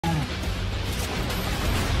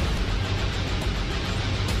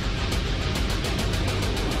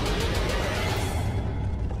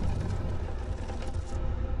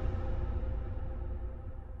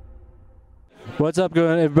What's up,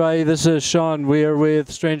 going everybody? This is Shaun. We are with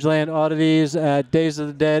StrangeLand Oddities at Days of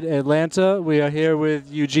the Dead, Atlanta. We are here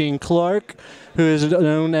with Eugene Clark, who is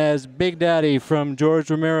known as Big Daddy from George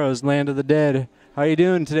Romero's Land of the Dead. How are you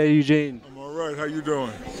doing today, Eugene? I'm all right. How you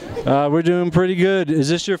doing? We're doing pretty good. Is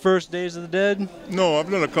this your first Days of the Dead? No, I've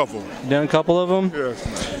done a couple. Done a couple of them?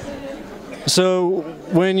 Yes. So,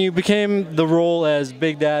 when you became the role as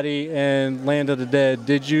Big Daddy and Land of the Dead,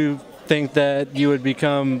 did you think that you would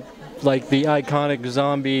become like the iconic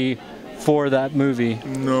zombie for that movie?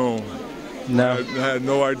 No. No. I had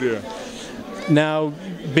no idea. Now,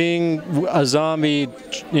 being a zombie,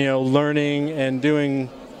 learning and doing,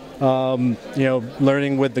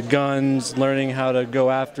 learning with the guns, learning how to go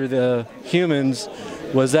after the humans,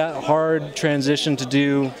 was that hard transition to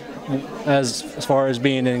do as far as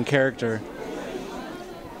being in character?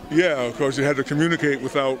 Yeah, of course you had to communicate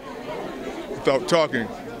without talking.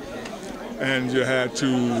 And you had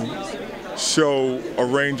to show a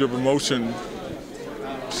range of emotion.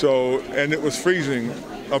 So, and it was freezing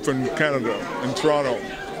up in Canada, in Toronto.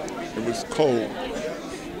 It was cold,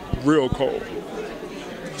 real cold.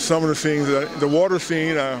 Some of the scenes, the water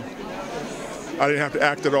scene, I didn't have to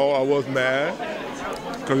act at all. I was mad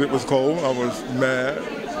because it was cold. I was mad.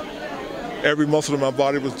 Every muscle in my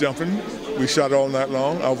body was jumping. We shot all night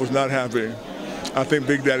long. I was not happy. I think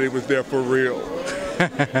Big Daddy was there for real.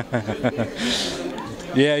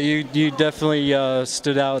 Yeah, you definitely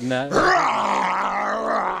stood out in that.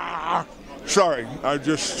 Sorry about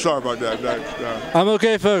that. I'm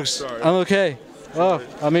okay, folks. Sorry. I'm okay. Oh,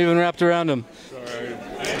 I'm even wrapped around him.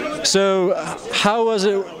 Sorry. So, how was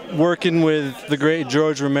it working with the great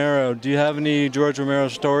George Romero? Do you have any George Romero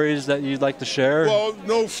stories that you'd like to share? Well,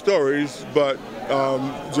 no stories, but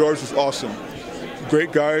George was awesome.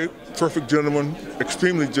 Great guy, perfect gentleman,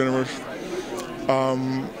 extremely generous.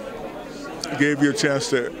 Gave you a chance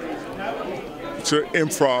to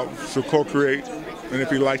improv, to co-create, and if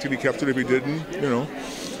he liked it, he kept it. If he didn't,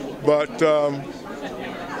 But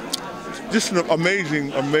just an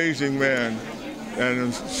amazing, amazing man, and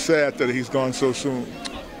it's sad that he's gone so soon.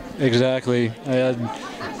 Exactly.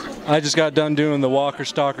 I just got done doing the Walker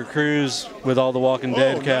Stalker cruise with all the Walking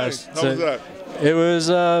Dead cast. Nice. How was that? It was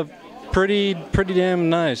pretty damn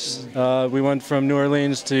nice. We went from New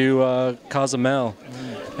Orleans to Cozumel.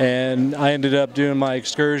 And I ended up doing my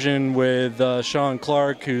excursion with Shaun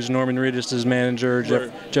Clark, who's Norman Reedus'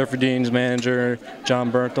 manager, Jeffrey Dean's manager,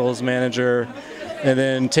 John Bernthal's manager, and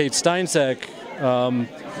then Tate Steinseck,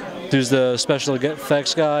 who's the special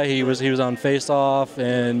effects guy. He was on Face Off,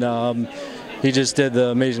 and he just did the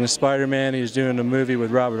Amazing Spider-Man. He was doing a movie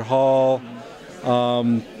with Robert Hall.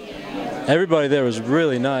 Everybody there was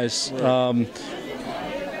really nice.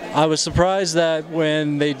 I was surprised that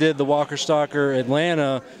when they did the Walker Stalker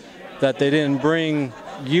Atlanta, that they didn't bring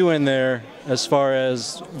you in there as far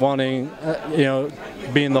as wanting,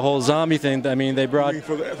 being the whole zombie thing. I mean, they brought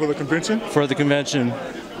for the convention. For the convention.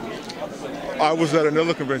 I was at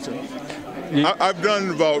another convention. I've done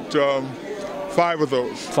about 5 of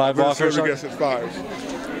those. 5 Walkers. I guess it's 5.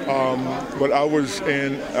 But I was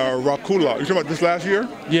in Rockula. You talking about this last year?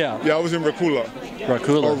 Yeah. Yeah, I was in Rockula.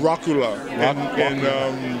 Rockula. Or Rockula in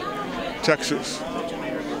Texas.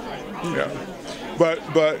 Yeah. But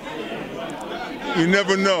you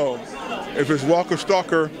never know. If it's Walker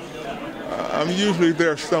Stalker, I'm usually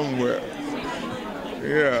there somewhere.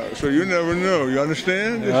 Yeah, so you never know. You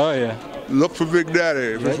understand? Oh, yeah. Look for Big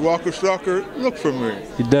Daddy. If it's Walker Stalker, look for me.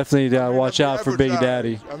 You definitely gotta watch out for Big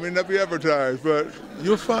Daddy. I may not be advertised, but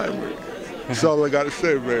you'll find me. That's all I got to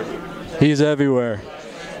say, baby. He's everywhere.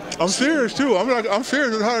 I'm serious too. I'm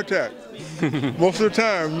serious with a heart attack. Most of the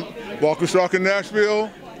time, Walker Stalker Nashville,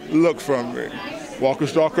 look for me. Walker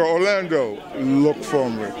Stalker Orlando, look for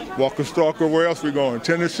me. Walker Stalker, where else we going?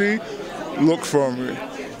 Tennessee, look for me.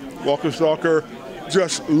 Walker Stalker,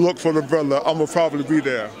 just look for the brother. I'm gonna probably be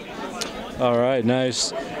there. All right,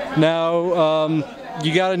 nice. Now,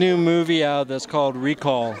 you got a new movie out that's called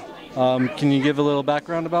Recall. Can you give a little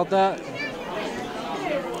background about that?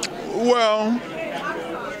 Well,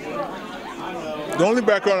 the only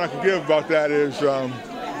background I can give about that is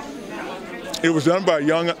it was done by a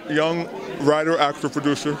young writer, actor,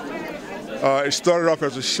 producer. It started off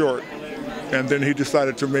as a short, and then he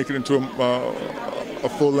decided to make it into a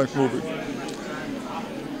full-length movie.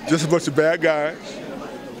 Just a bunch of bad guys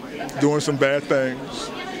doing some bad things.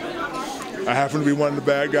 I happen to be one of the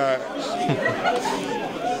bad guys.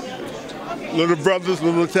 Little brothers,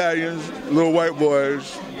 little Italians, little white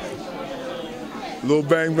boys. Little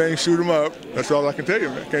bang bang, shoot 'em up. That's all I can tell you,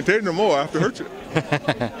 man. Can't tell you no more. I have to hurt you.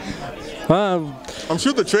 Well, I'm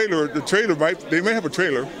sure the trailer they may have a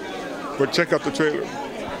trailer, but check out the trailer.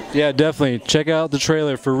 Yeah, definitely. Check out the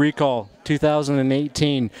trailer for Recall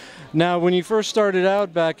 2018. Now, when you first started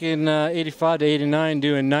out back in 85 to 89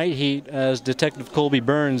 doing Night Heat as Detective Colby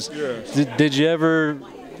Burns, Yes. did you ever,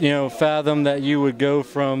 fathom that you would go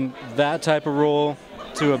from that type of role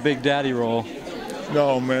to a Big Daddy role?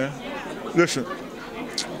 No, man. Listen,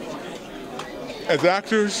 as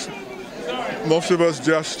actors, most of us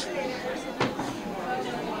just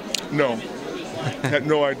had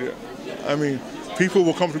no idea. I mean, people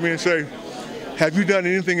will come to me and say, have you done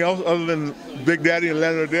anything else other than Big Daddy and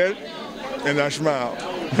Land of the Dead? And I smile.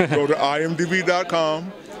 Go to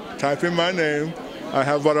imdb.com, type in my name. I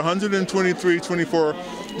have about 123, 24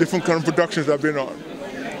 different kind of productions I've been on.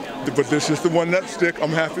 But this is the one that stick. I'm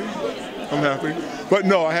happy. But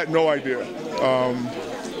no, I had no idea.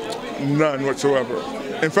 None whatsoever.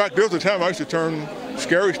 In fact, there was a time I used to turn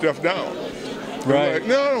scary stuff down. Right. Like,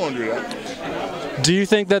 no, I don't want to do that. Do you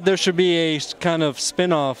think that there should be a kind of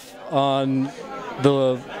spin-off on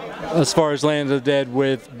as far as Land of the Dead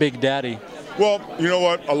with Big Daddy? Well, you know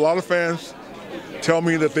what? A lot of fans tell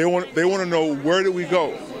me that they want to know, where did we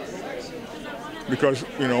go? Because,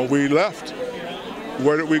 we left.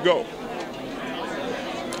 Where did we go?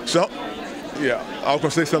 So, yeah, I was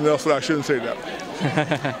going to say something else, but I shouldn't say that.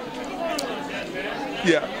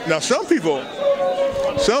 Yeah. Now, some people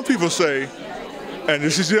say, and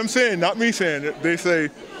this is them saying, not me saying it, they say,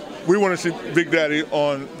 we want to see Big Daddy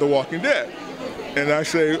on The Walking Dead. And I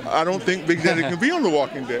say, I don't think Big Daddy can be on The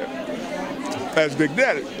Walking Dead as Big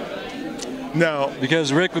Daddy. Now,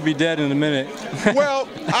 because Rick would be dead in a minute. Well,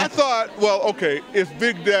 I thought, okay, if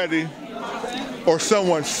Big Daddy or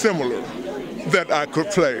someone similar that I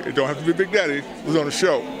could play, it don't have to be Big Daddy, was on the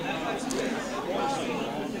show,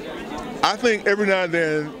 I think every now and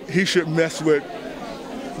then he should mess with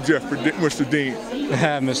Mr. Dean.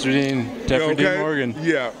 Mr. Dean, Jeffrey Dean Morgan.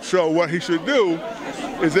 Yeah, so what he should do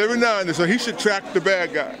is every now and then, so he should track the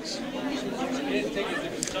bad guys.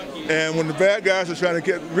 And when the bad guys are trying to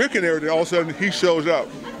get Rick and everything, all of a sudden he shows up,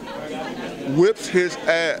 whips his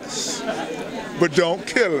ass, but don't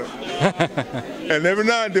kill him. And every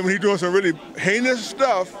now and then when he's doing some really heinous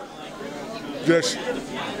stuff,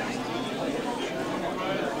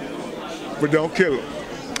 but don't kill him.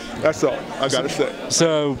 That's all I gotta say.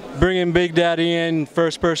 So bringing Big Daddy in,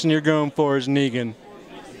 first person you're going for is Negan.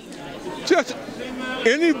 Just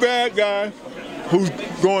any bad guy who's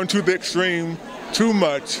going to the extreme too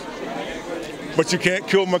much, but you can't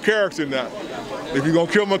kill my character now. If you're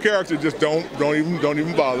gonna kill my character, just don't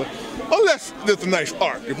even bother. Unless there's a nice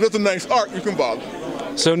arc. If there's a nice arc, you can bother.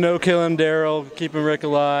 So no killing Daryl, keeping Rick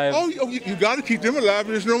alive. Oh, you gotta keep them alive.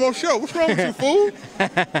 There's no more show. What's wrong with you, fool?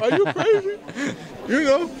 Are you crazy?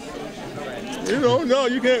 No,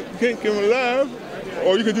 you can't keep him alive.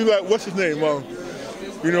 Or you can do like, what's his name? What's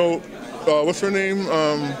her name?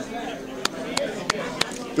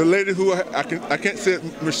 The lady who I can't say it,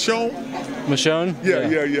 Michonne. Michonne?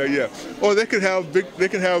 Yeah. Or they could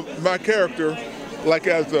have my character like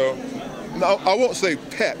as I won't say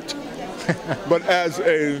pet, but as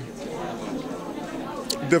a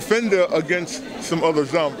defender against some other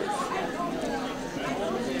zombies.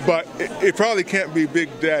 But it probably can't be Big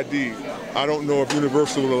Daddy. I don't know if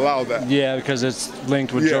Universal will allow that. Yeah, because it's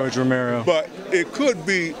linked with George Romero. But it could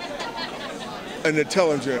be an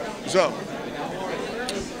intelligent zombie.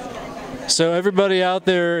 So everybody out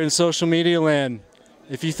there in social media land,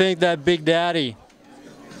 if you think that Big Daddy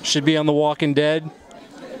should be on The Walking Dead,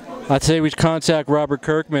 I'd say we contact Robert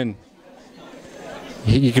Kirkman.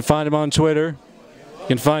 You can find him on Twitter. You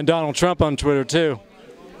can find Donald Trump on Twitter too.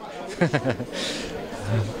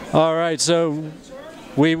 All right, so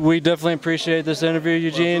we definitely appreciate this interview,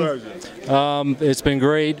 Eugene. It's been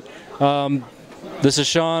great. This is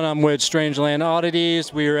Shaun. I'm with StrangeLand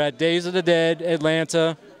Oddities. We are at Days of the Dead,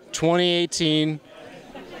 Atlanta, 2018.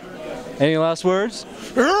 Any last words?